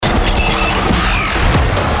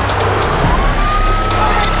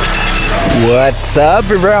What's up,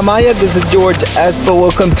 Rivera Maya? This is George Espo.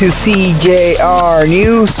 Welcome to CJR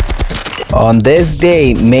News. On this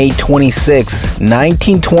day, May 26,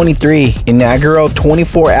 1923, inaugural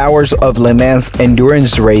 24 hours of Le Mans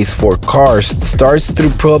endurance race for cars starts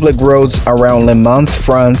through public roads around Le Mans,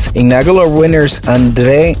 France. Inaugural winners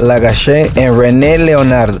André Lagacé and René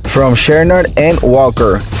Léonard from Chernard and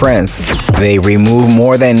Walker, France. They remove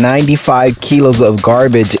more than 95 kilos of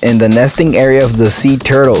garbage in the nesting area of the sea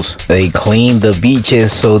turtles. They clean the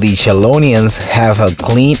beaches so the Chelonians have a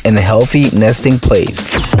clean and healthy nesting place.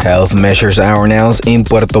 Health measures are announced in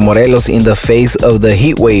Puerto Morelos in the face of the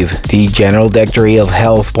heat wave. The General Directorate of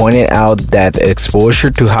Health pointed out that exposure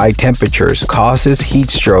to high temperatures causes heat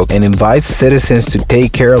stroke and invites citizens to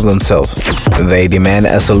take care of themselves. They demand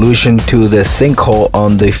a solution to the sinkhole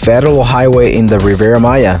on the federal highway in the Rivera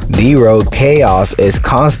Maya. The road chaos is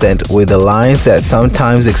constant with the lines that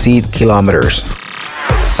sometimes exceed kilometers.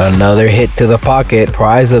 Another hit to the pocket.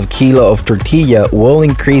 Price of kilo of tortilla will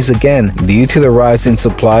increase again due to the rise in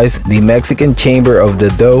supplies. The Mexican Chamber of the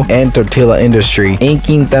Dough and Tortilla Industry in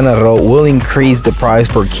Quintana Roo will increase the price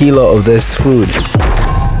per kilo of this food.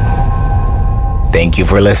 Thank you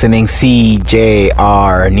for listening,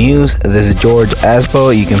 CJR News. This is George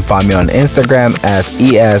Espo. You can find me on Instagram as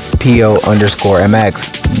ESPO_MX.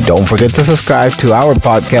 Don't forget to subscribe to our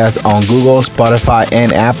podcast on Google, Spotify,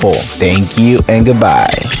 and Apple. Thank you and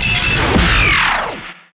goodbye.